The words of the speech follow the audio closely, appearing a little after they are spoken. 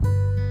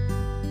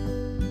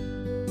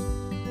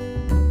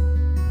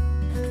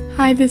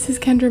Hi, this is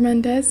Kendra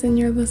Mendez, and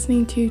you're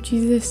listening to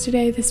Jesus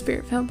Today, the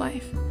Spirit-Filled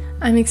Life.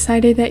 I'm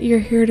excited that you're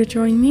here to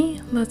join me.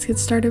 Let's get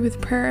started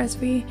with prayer as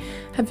we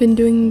have been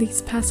doing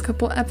these past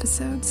couple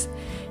episodes.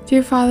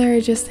 Dear Father, I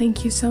just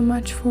thank you so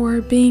much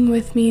for being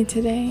with me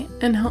today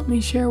and help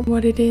me share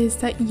what it is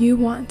that you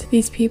want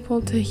these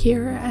people to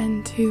hear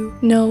and to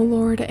know,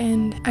 Lord.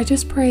 And I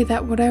just pray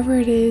that whatever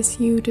it is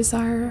you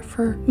desire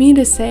for me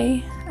to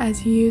say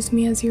as you use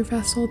me as your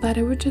vessel, that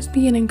it would just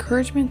be an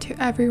encouragement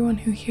to everyone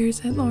who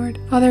hears it, Lord.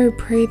 Father, I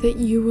pray that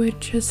you would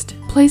just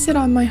place it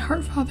on my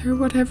heart, Father,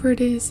 whatever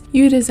it is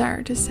you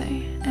desire to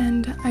say.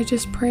 And I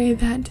just pray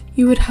that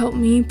you would help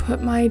me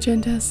put my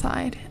agenda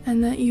aside,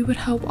 and that you would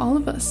help all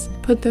of us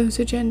put those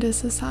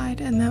agendas aside,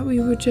 and that we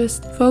would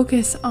just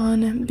focus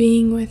on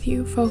being with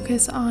you,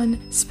 focus on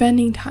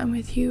spending time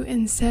with you,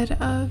 instead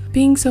of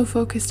being so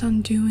focused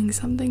on doing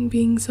something,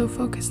 being so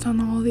focused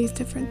on all these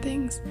different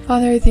things.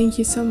 Father, I thank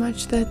you so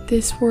much that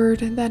this word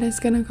that is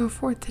going to go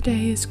forth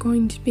today is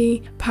going to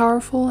be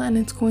powerful, and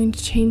it's going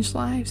to change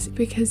lives,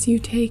 because you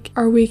take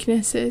our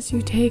weaknesses,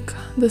 you take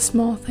the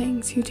small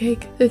things, you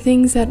take the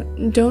things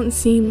that don't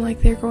seem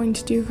like they're going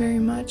to do very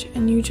much,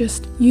 and you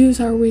just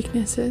use our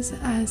weaknesses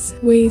as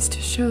ways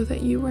to show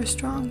that you are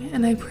strong.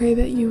 And I pray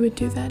that you would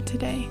do that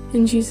today.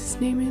 In Jesus'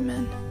 name,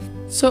 amen.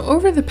 So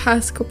over the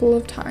past couple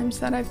of times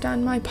that I've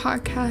done my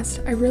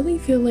podcast, I really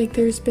feel like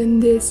there's been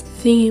this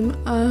theme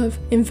of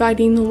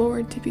inviting the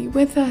Lord to be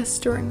with us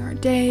during our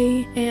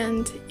day,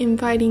 and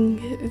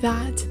inviting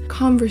that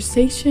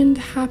conversation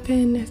to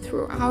happen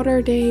throughout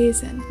our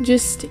days, and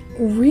just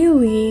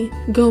really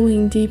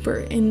going deeper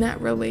in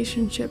that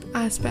relationship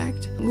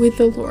aspect with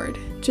the Lord.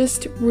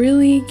 Just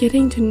really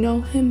getting to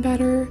know him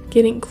better,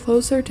 getting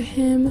closer to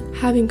him,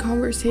 having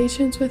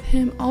conversations with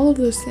him, all of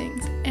those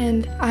things.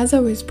 And as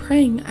I was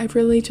praying, I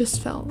really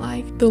just felt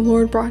like the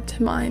Lord brought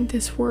to mind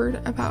this word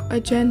about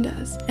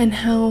agendas, and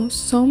how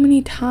so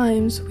many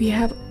times we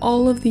have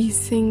all of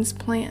these things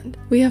planned.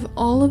 We have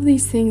all of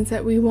these things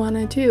that we want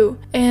to do.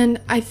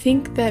 And I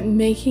think that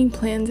making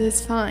plans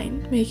is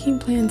fine. Making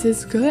plans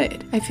is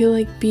good. I feel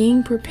like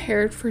being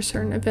prepared for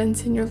certain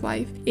events in your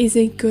life is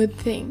a good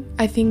thing.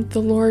 I think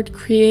the Lord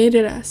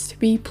created us to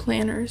be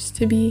planners,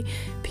 to be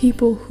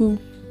people who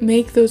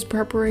make those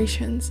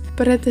preparations.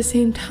 But at the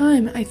same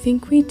time, I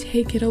think we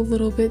take it a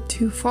little bit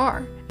too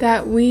far.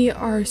 That we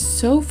are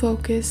so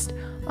focused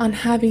on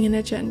having an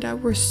agenda.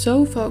 We're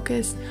so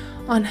focused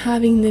on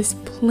having this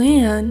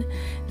plan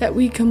that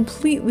we're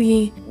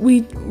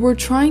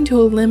trying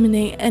to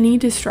eliminate any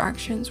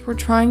distractions. We're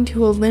trying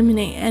to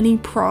eliminate any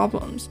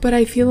problems. But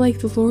I feel like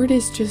the Lord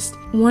is just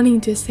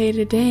wanting to say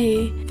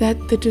today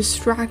that the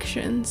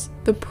distractions,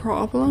 the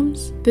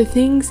problems, the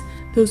things,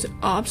 those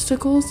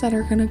obstacles that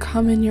are going to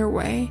come in your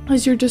way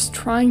as you're just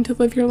trying to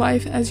live your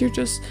life, as you're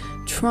just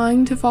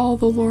trying to follow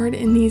the Lord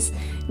in these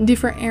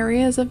different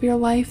areas of your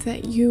life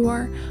that you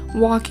are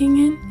walking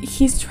in,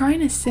 he's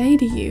trying to say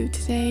to you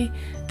today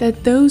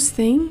that those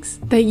things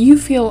that you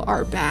feel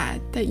are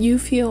bad, that you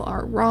feel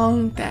are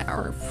wrong, that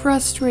are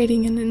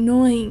frustrating and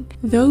annoying,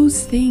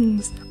 those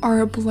things are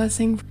a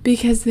blessing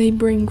because they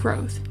bring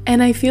growth.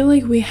 And I feel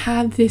like we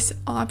have this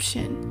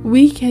option.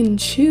 We can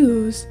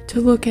choose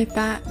to look at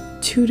that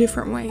two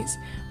different ways.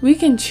 We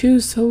can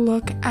choose to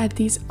look at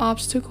these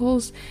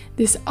obstacles,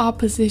 this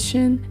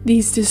opposition,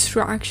 these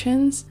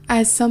distractions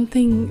as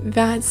something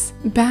that's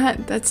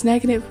bad, that's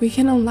negative. We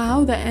can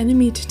allow the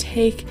enemy to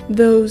take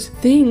those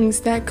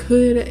things that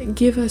could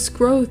give us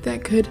growth,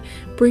 that could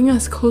bring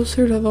us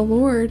closer to the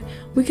Lord.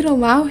 We could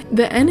allow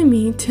the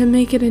enemy to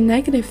make it a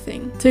negative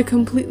thing, to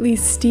completely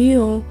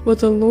steal what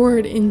the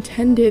Lord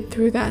intended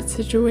through that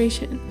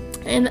situation.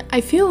 And I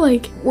feel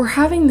like we're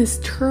having this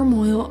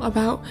turmoil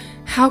about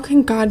how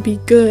can God be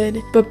good,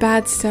 but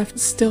bad stuff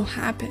still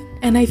happen.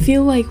 And I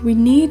feel like we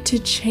need to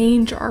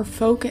change our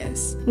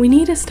focus. We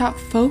need to stop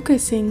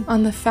focusing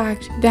on the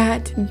fact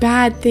that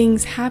bad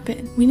things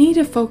happen. We need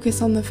to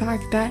focus on the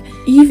fact that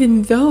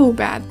even though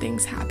bad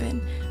things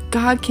happen,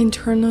 God can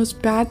turn those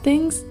bad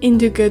things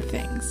into good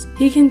things.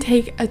 He can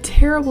take a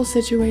terrible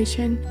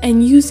situation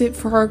and use it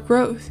for our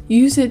growth,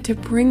 use it to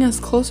bring us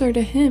closer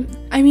to Him.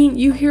 I mean,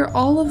 you hear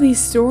all of these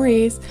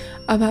stories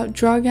about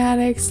drug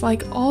addicts,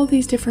 like all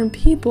these different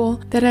people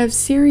that have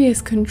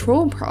serious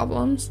control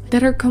problems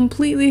that are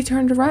completely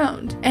turned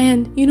around.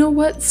 And you know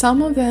what?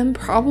 Some of them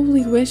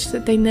probably wish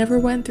that they never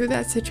went through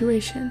that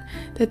situation,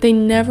 that they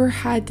never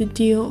had to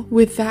deal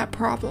with that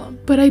problem.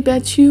 But I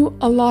bet you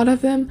a lot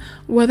of them,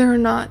 whether or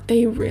not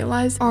they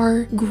realize,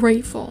 are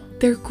grateful.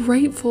 They're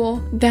grateful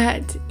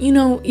that,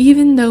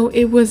 even though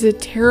it was a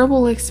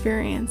terrible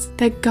experience,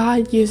 that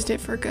God used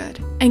it for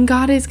good. And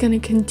God is going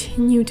to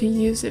continue to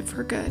use it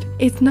for good.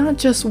 It's not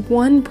just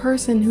one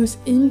person who's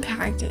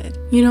impacted,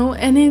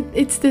 and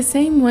it's the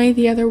same way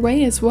the other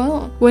way as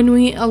well. When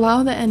we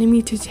allow the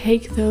enemy to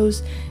take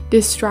those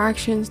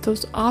distractions,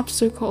 those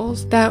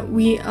obstacles, that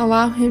we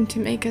allow him to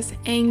make us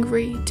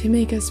angry, to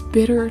make us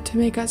bitter, to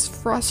make us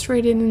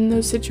frustrated in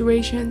those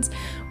situations,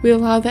 we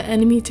allow the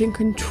enemy to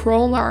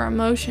control our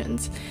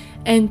emotions.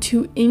 and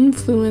to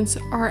influence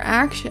our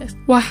actions.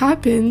 What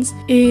happens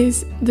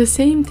is the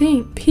same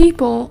thing.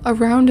 People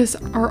around us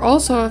are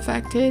also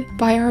affected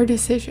by our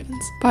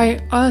decisions,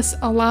 by us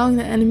allowing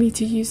the enemy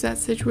to use that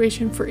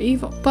situation for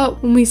evil.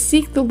 But when we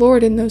seek the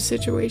Lord in those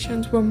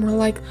situations, when we're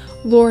like,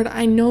 Lord,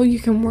 I know you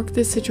can work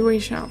this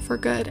situation out for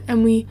good,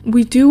 and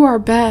we do our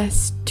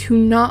best to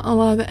not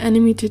allow the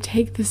enemy to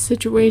take this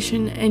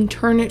situation and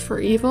turn it for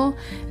evil,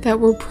 that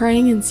we're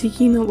praying and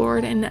seeking the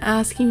Lord and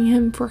asking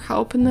him for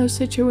help in those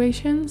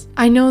situations,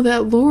 I know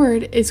that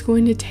Lord is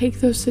going to take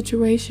those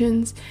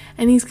situations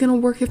and he's going to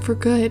work it for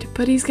good.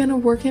 But he's going to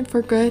work it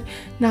for good,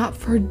 not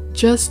for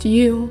just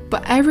you,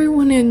 but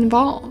everyone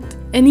involved.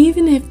 And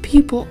even if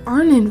people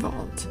aren't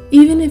involved,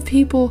 even if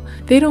people,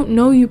 they don't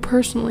know you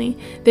personally,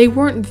 they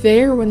weren't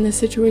there when the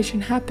situation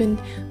happened,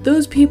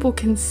 those people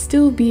can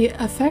still be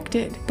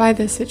affected by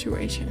the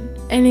situation.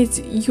 And it's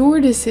your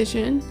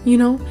decision,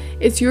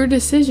 it's your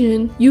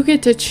decision. You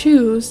get to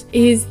choose,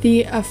 is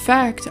the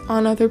effect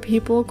on other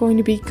people going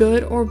to be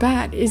good or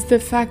bad? Is the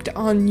effect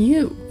on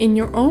you in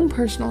your own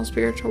personal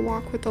spiritual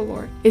walk with the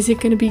Lord? Is it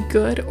going to be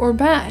good or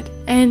bad?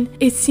 And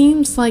it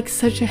seems like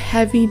such a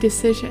heavy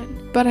decision.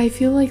 But I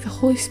feel like the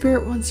Holy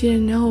Spirit wants you to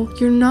know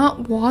you're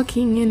not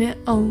walking in it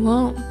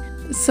alone.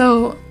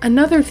 So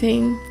another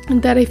thing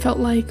that I felt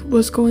like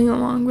was going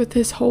along with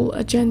this whole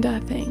agenda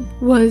thing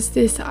was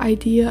this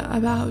idea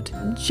about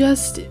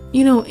just,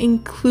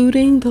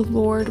 including the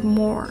Lord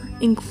more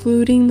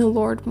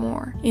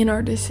in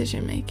our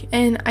decision making.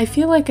 And I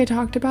feel like I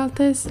talked about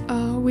this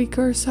a week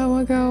or so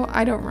ago.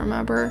 I don't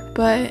remember,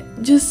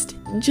 but just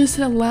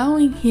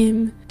allowing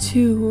him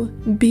to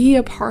be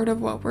a part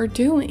of what we're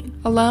doing,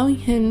 allowing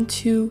him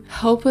to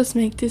help us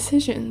make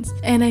decisions.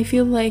 And I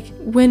feel like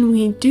when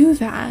we do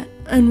that,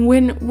 and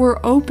when we're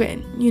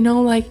open,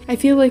 I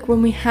feel like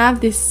when we have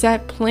this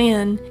set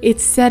plan,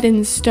 it's set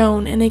in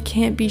stone and it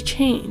can't be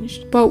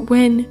changed. But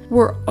when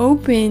we're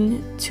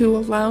open to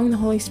allowing the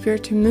Holy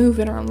Spirit to move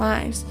in our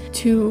lives,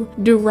 to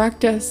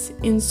direct us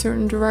in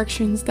certain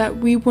directions that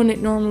we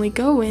wouldn't normally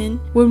go in,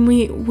 when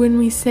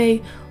we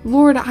say,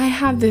 Lord, I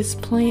have this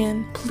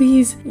plan.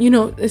 Please,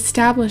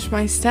 establish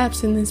my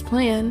steps in this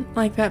plan,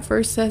 like that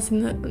verse says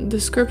in the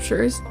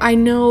scriptures. I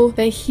know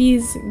that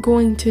he's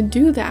going to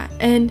do that.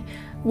 And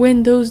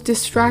when those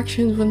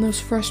distractions, when those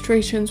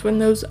frustrations, when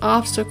those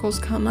obstacles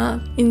come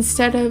up,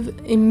 instead of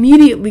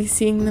immediately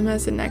seeing them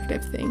as a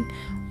negative thing,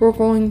 we're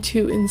going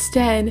to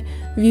instead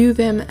view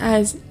them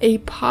as a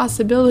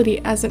possibility,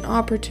 as an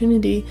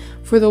opportunity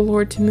for the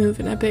Lord to move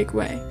in a big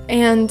way.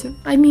 And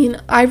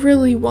I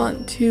really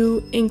want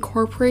to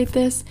incorporate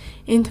this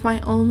into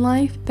my own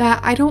life, that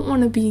I don't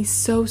want to be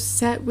so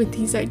set with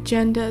these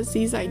agendas,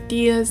 these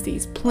ideas,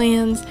 these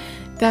plans,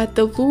 that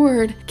the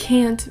Lord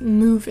can't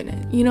move in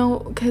it,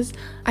 because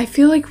I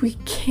feel like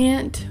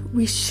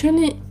we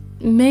shouldn't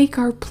make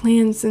our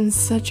plans in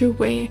such a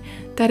way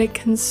that it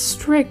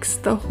constricts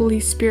the Holy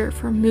Spirit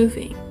from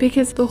moving,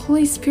 because the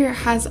Holy Spirit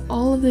has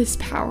all of this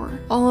power,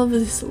 all of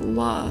this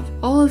love,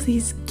 all of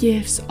these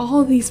gifts,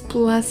 all of these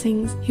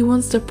blessings he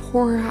wants to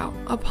pour out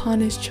upon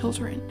his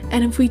children.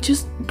 And if we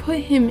just put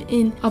him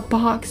in a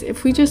box,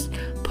 if we just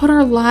put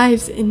our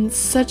lives in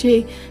such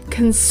a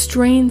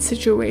constrained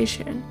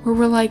situation where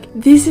we're like,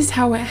 this is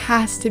how it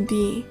has to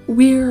be,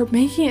 we're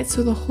making it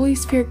so the Holy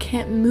Spirit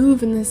can't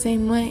move in the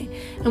same way.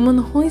 And when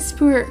the Holy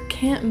Spirit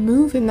can't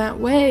move in that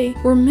way,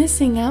 we're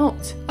missing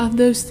out of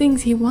those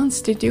things he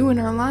wants to do in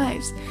our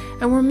lives.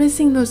 And we're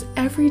missing those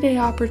everyday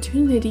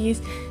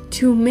opportunities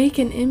to make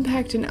an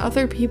impact in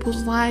other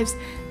people's lives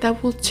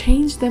that will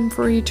change them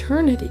for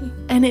eternity.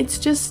 And it's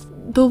just,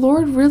 the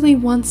Lord really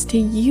wants to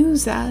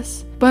use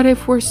us. But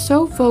if we're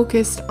so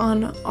focused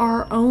on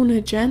our own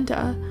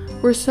agenda,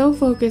 we're so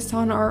focused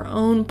on our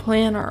own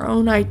plan, our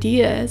own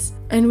ideas,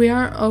 and we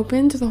aren't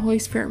open to the Holy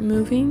Spirit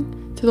moving,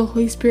 to the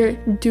Holy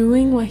Spirit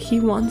doing what he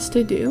wants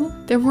to do,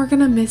 then we're going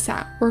to miss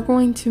out. We're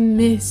going to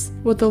miss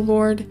what the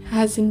Lord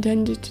has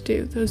intended to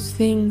do, those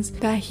things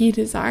that he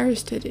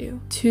desires to do,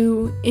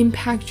 to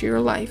impact your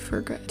life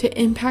for good,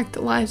 to impact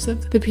the lives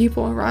of the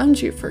people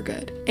around you for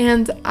good.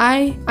 And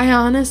I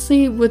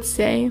honestly would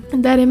say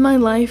that in my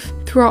life,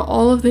 throughout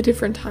all of the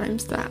different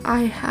times that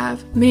I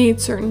have made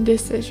certain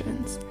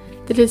decisions,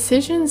 the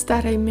decisions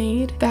that I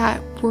made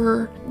that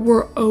were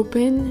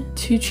open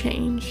to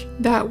change,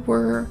 that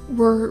were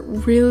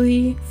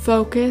really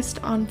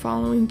focused on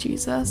following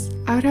Jesus,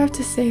 I would have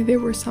to say they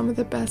were some of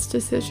the best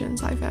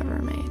decisions I've ever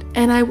made.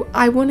 And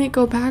I wouldn't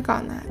go back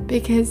on that,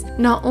 because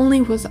not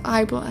only was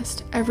I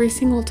blessed every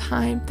single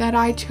time that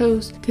I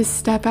chose to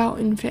step out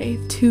in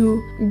faith,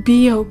 to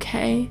be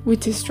okay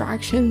with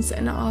distractions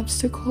and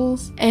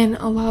obstacles and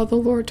allow the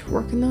Lord to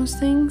work in those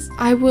things,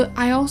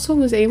 I also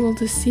was able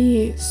to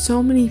see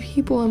so many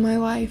people in my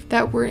life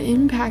that were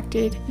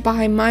impacted impacted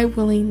by my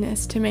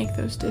willingness to make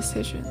those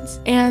decisions.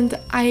 And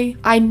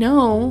I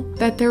know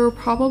that there were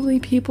probably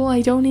people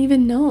I don't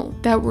even know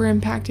that were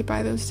impacted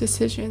by those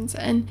decisions.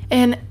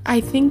 And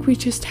I think we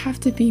just have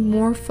to be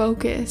more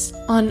focused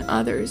on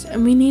others,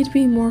 and we need to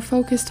be more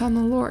focused on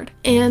the Lord.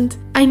 And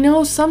I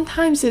know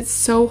sometimes it's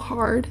so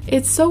hard.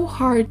 It's so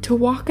hard to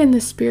walk in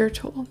the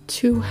spiritual,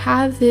 to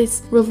have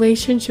this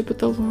relationship with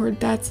the Lord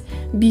that's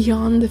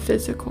beyond the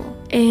physical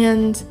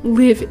and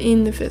live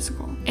in the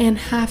physical, and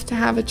have to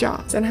have a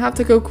job and have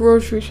to go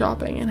grocery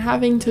shopping and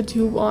having to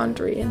do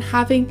laundry and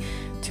having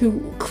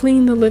to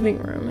clean the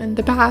living room and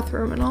the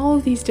bathroom and all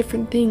of these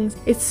different things.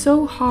 It's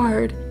so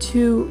hard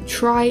to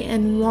try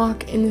and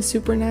walk in the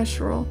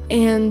supernatural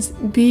and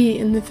be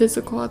in the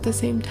physical at the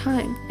same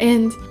time.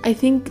 And I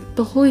think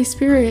the Holy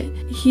Spirit,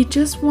 He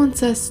just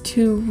wants us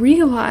to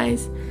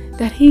realize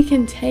that He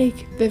can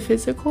take the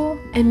physical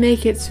and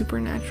make it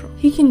supernatural.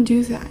 He can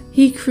do that.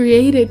 He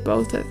created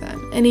both of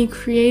them, and He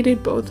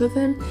created both of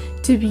them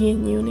to be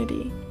in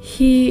unity.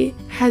 He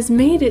has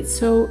made it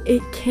so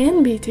it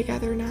can be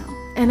together now.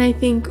 And I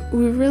think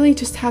we really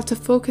just have to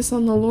focus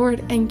on the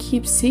Lord and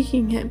keep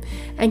seeking Him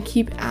and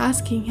keep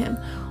asking Him,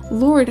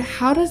 Lord,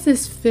 how does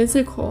this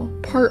physical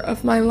part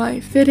of my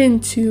life fit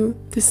into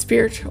the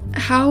spiritual?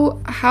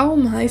 How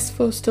am I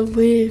supposed to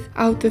live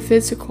out the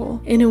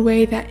physical in a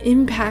way that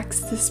impacts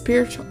the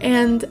spiritual?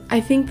 And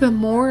I think the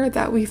more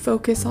that we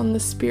focus on the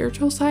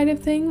spiritual side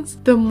of things,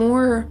 the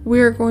more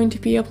we're going to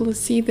be able to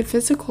see the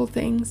physical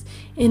things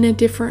in a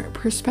different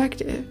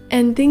perspective.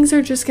 And things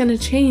are just going to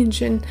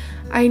change. And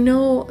I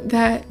know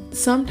that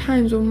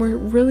sometimes when we're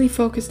really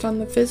focused on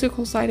the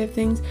physical side of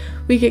things,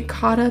 we get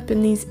caught up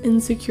in these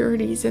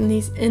insecurities and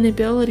these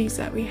inabilities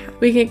that we have.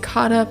 We get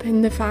caught up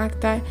in the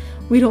fact that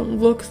we don't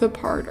look the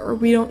part, or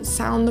we don't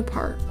sound the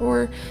part,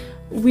 or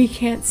we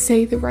can't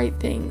say the right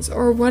things,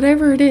 or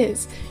whatever it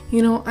is.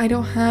 I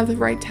don't have the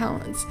right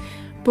talents.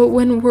 But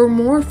when we're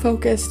more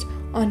focused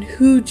on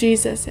who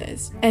Jesus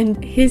is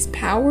and His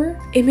power,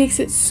 it makes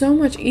it so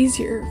much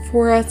easier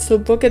for us to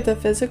look at the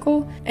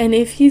physical. And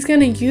if He's going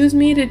to use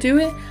me to do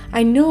it,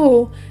 I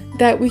know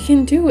that we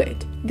can do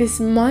it. This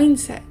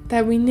mindset,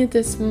 that we need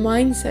this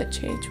mindset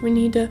change. We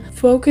need to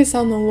focus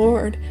on the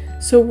Lord,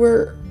 so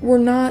we're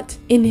not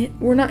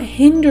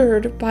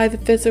hindered by the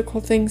physical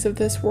things of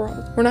this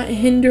world. We're not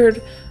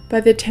hindered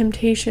by the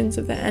temptations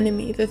of the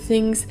enemy, the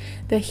things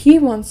that he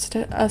wants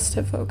us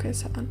to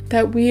focus on.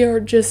 That we are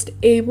just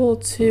able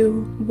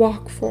to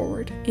walk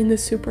forward in the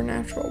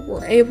supernatural.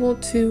 We're able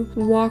to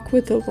walk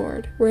with the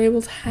Lord. We're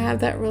able to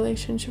have that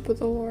relationship with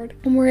the Lord.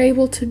 And we're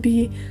able to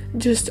be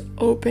just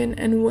open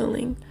and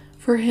willing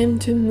for Him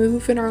to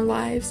move in our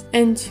lives,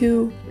 and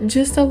to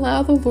just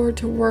allow the Lord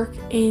to work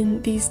in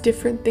these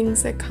different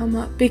things that come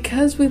up.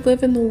 Because we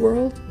live in the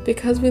world,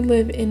 because we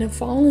live in a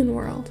fallen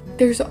world,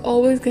 there's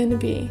always going to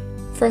be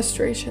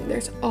frustration.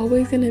 There's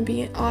always going to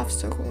be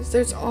obstacles.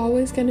 There's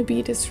always going to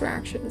be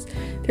distractions.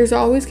 There's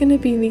always going to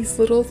be these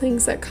little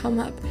things that come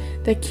up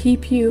that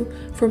keep you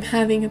from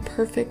having a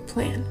perfect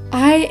plan.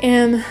 I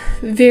am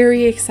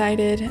very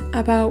excited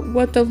about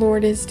what the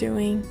Lord is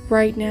doing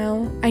right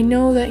now. I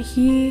know that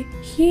He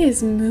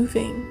is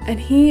moving, and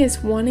He is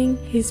wanting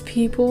His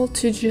people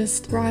to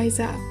just rise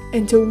up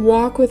and to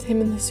walk with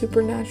Him in the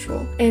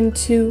supernatural, and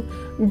to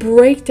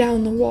break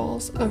down the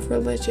walls of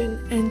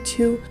religion, and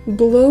to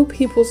blow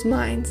people's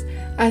minds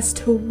as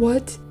to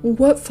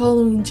what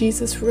following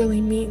Jesus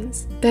really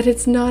means. That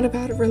it's not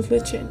about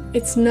religion.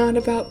 It's not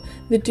about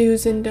the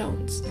do's and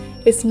don'ts.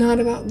 It's not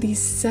about these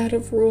set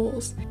of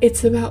rules.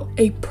 It's about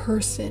a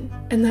person,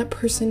 and that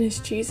person is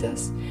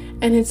Jesus.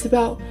 And it's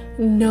about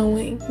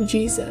knowing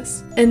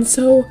Jesus. And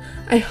so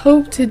I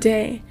hope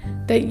today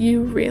that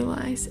you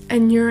realize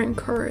and you're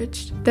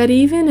encouraged that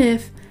even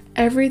if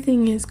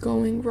everything is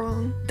going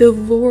wrong, the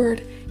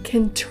Lord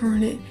can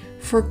turn it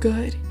for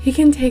good. He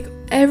can take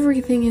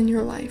everything in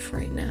your life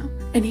right now,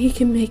 and He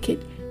can make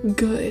it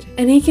good,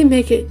 and He can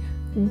make it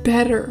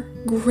better,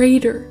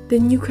 greater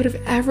than you could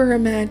have ever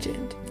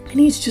imagined. And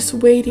He's just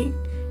waiting.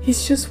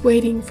 He's just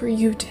waiting for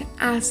you to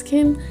ask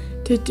Him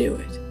to do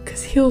it,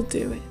 because He'll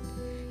do it.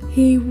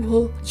 He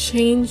will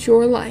change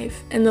your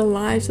life and the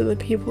lives of the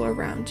people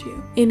around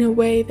you in a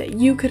way that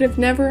you could have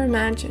never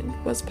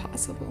imagined was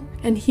possible.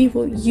 And He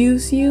will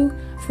use you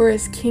for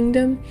His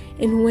kingdom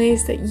in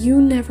ways that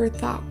you never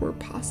thought were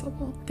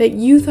possible. That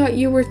you thought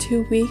you were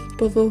too weak,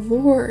 but the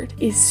Lord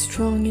is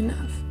strong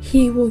enough.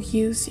 He will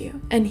use you,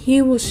 and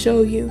He will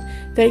show you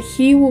that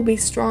He will be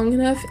strong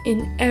enough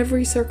in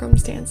every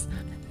circumstance.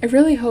 I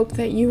really hope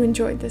that you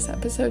enjoyed this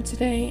episode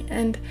today,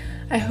 and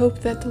I hope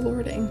that the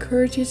Lord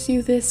encourages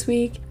you this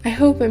week. I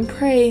hope and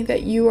pray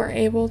that you are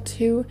able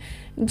to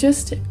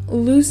just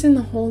loosen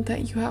the hold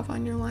that you have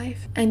on your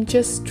life and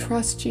just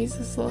trust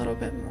Jesus a little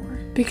bit more,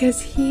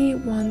 because He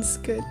wants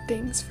good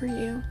things for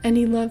you, and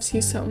He loves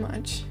you so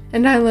much.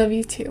 And I love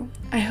you too.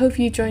 I hope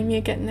you join me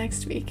again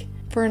next week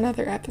for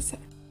another episode.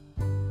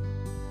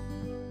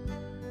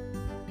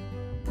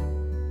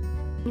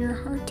 Your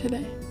heart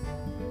today.